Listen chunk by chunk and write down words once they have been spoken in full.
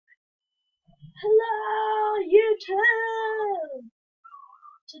Hello, YouTube!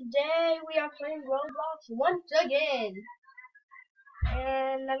 Today we are playing Roblox once again.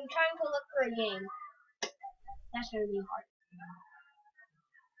 And I'm trying to look for a game. That's gonna be hard.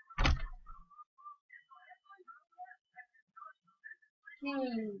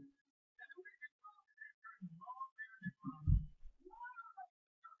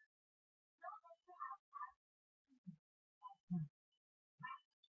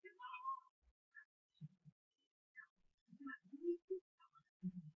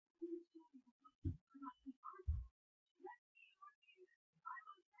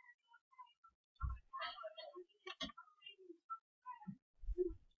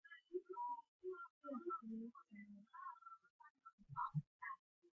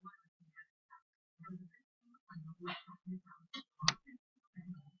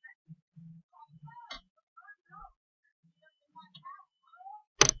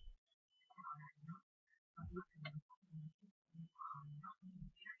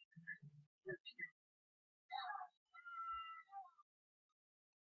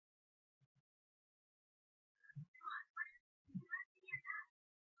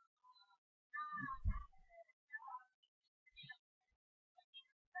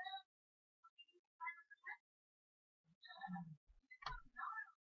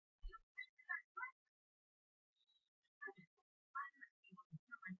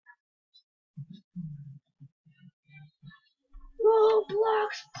 Roblox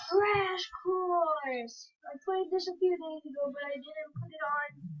Crash Course! I played this a few days ago, but I didn't put it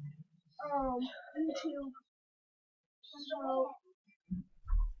on YouTube. So I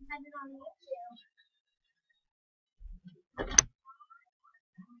have it on YouTube.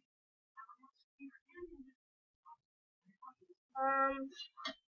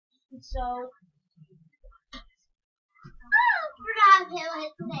 So Bravo,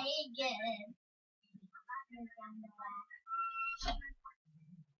 let's play again.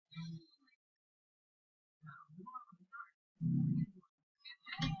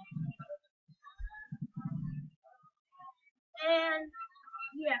 And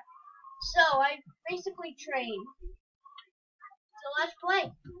yeah, so I basically trained. So let's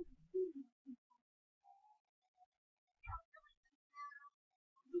play.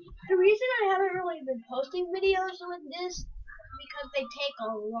 The reason I haven't really been posting videos with this is because they take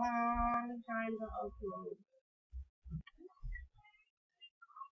a long time to upload.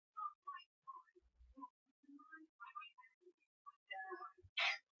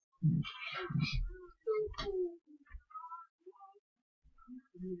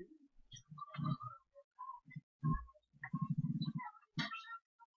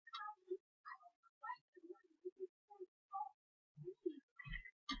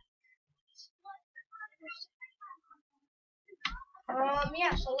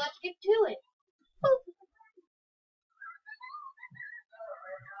 Yeah, so let's get to it.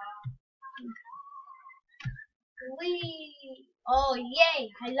 Whee! Oh, yay!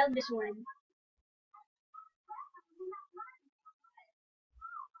 I love this one.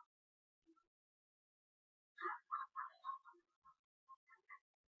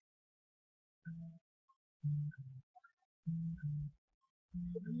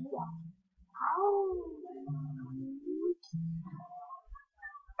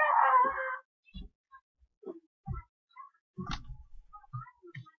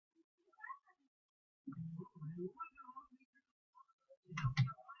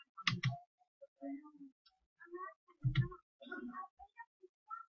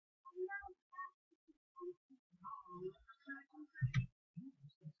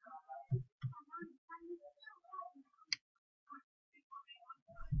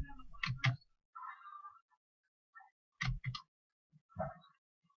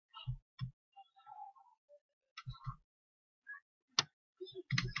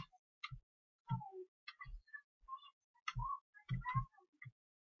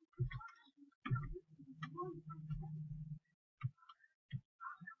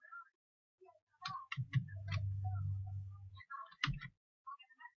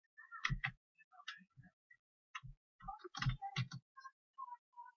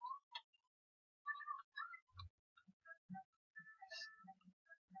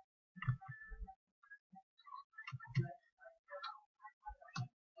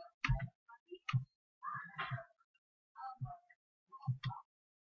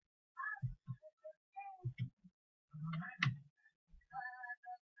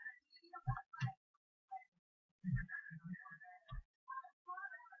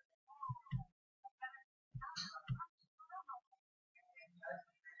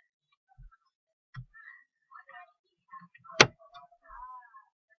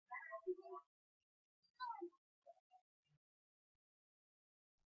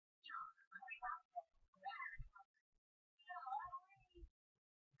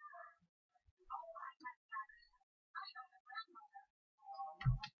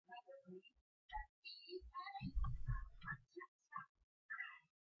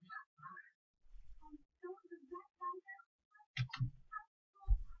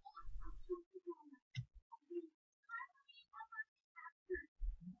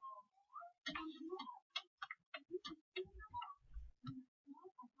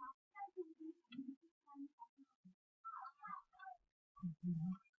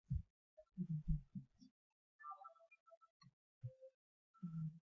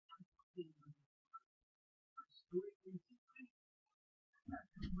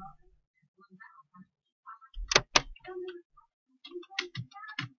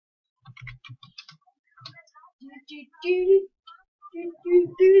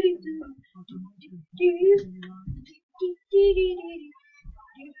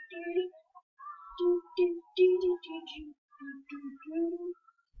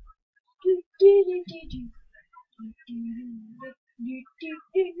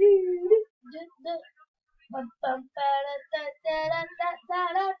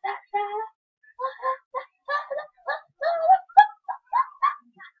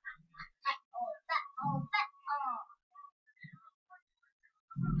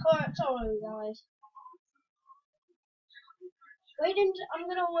 Sorry guys. Wait until I'm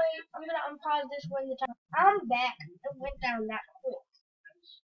gonna unpause this when the time. I'm back. It went down that quick.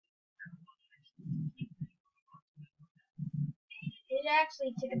 It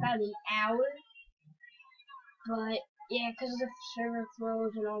actually took about an hour, but yeah, because the server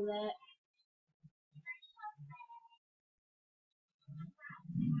froze and all that.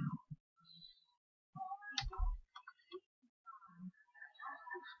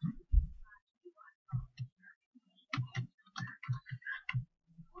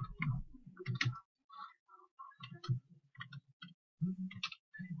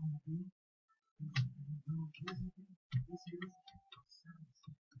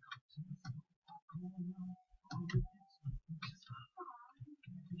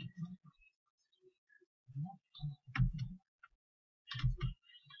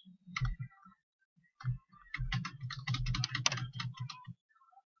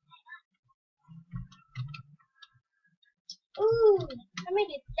 Ooh, I made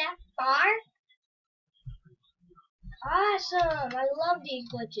it that far. Awesome! I love these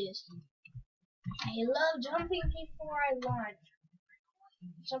glitches. I love jumping before I launch.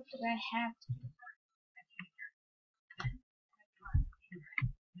 Something I have to do.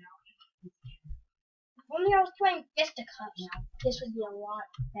 If only I was playing Fisticuffs, this would be a lot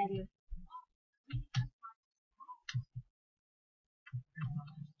better.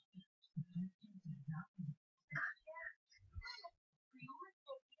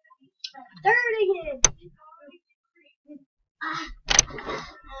 Third again!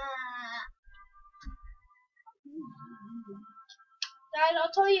 Guys,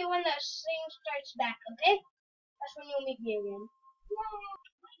 I'll tell you when the thing starts back, okay? That's when you'll meet me again.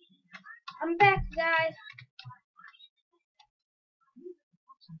 I'm back, guys.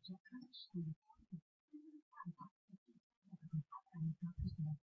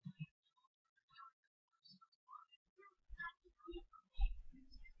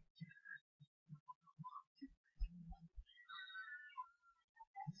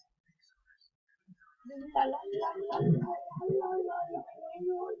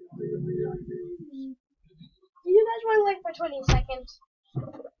 You guys want to wait for 20 seconds?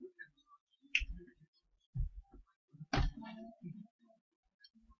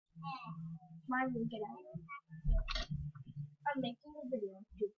 Mine will get out. I'm making a video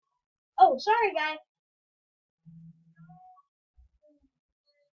too. Oh, sorry guys.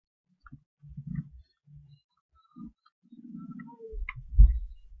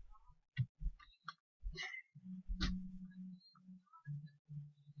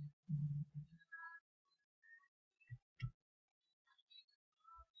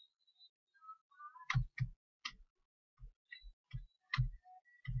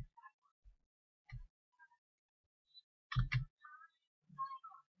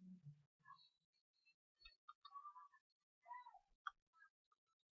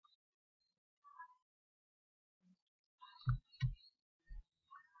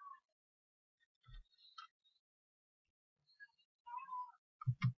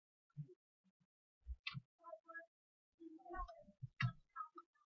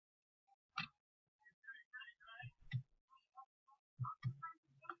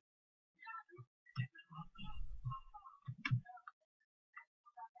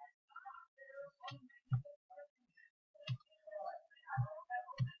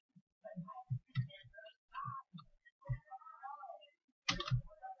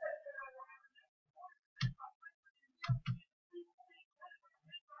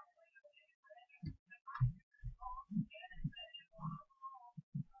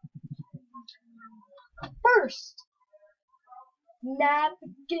 First, nap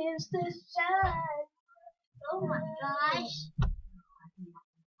against the sun. Oh my gosh.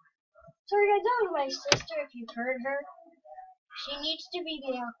 Sorry guys, that was my sister if you've heard her. She needs to be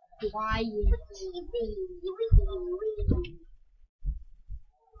more quiet.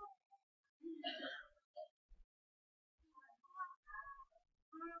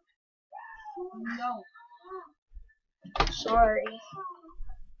 No. Sorry.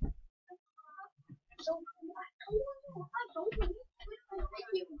 So, I don't know.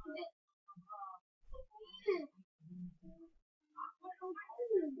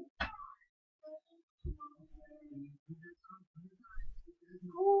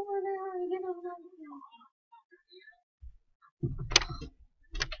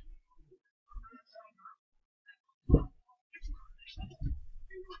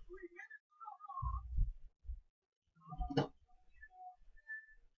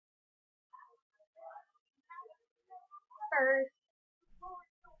 our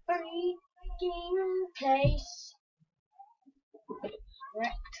freaking place.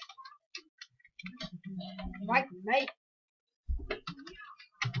 Right, mate.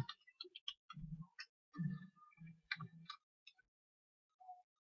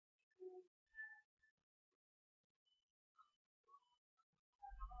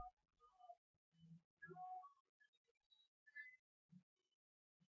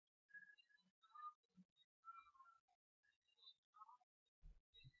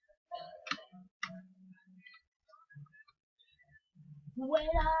 When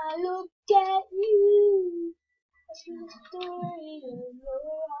I look at you, I see the story of your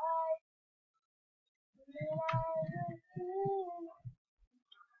life. When I look at you,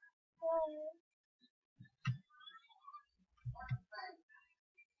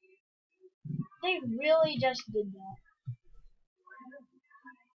 they really just did that.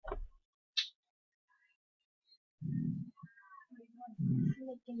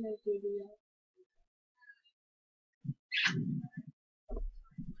 Making a video.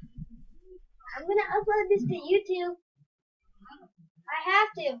 I'm gonna upload this to YouTube. I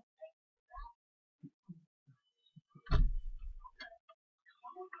have to.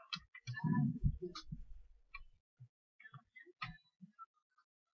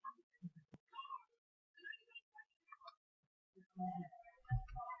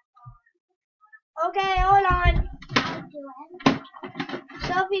 Okay, hold on.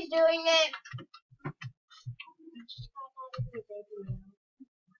 Sophie's doing it.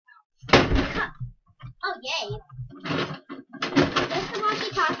 Oh, yay. Where's the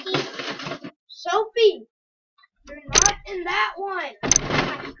walkie-talkie? Sophie, you're not in that one.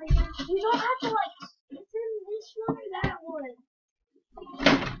 You don't have to like. It's in this one or that one.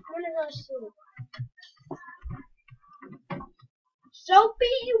 One of those two.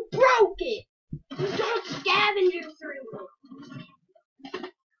 Sophie, you broke it. You don't scavenger through it.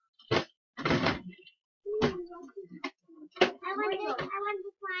 I want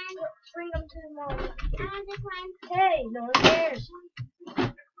this one. Bring them to the mommy. I want this one. Hey, no one cares.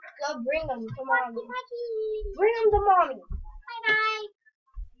 Go bring them to mommy. Walkie-talkie. Bring them to mommy. Bye-bye.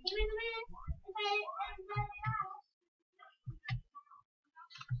 See you in a minute.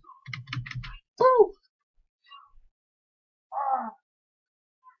 Poof. Ah.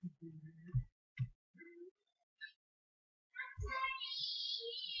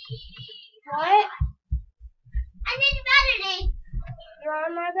 What? I need a battery. You're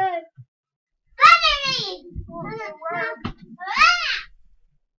on my bed. Battery. Oh, they were. Ah!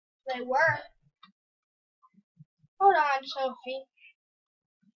 They were. Hold on, Sophie.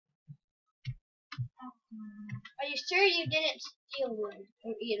 Are you sure you didn't steal them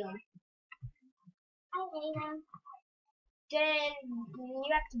or eat them? I hate them. Then you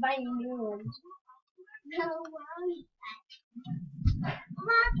have to buy new ones. No, I'll eat that.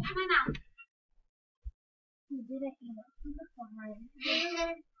 Look at my mouth. You didn't eat them. Fine.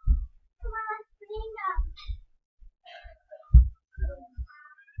 Come on, let's bring them.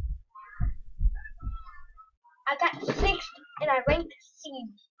 I got 6 and I ranked C.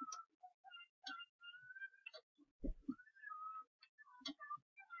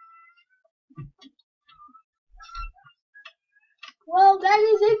 Well, that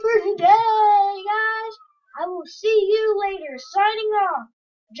is it for today, guys. I will see you later. Signing off.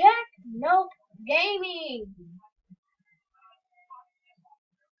 Jack Nope Gaming.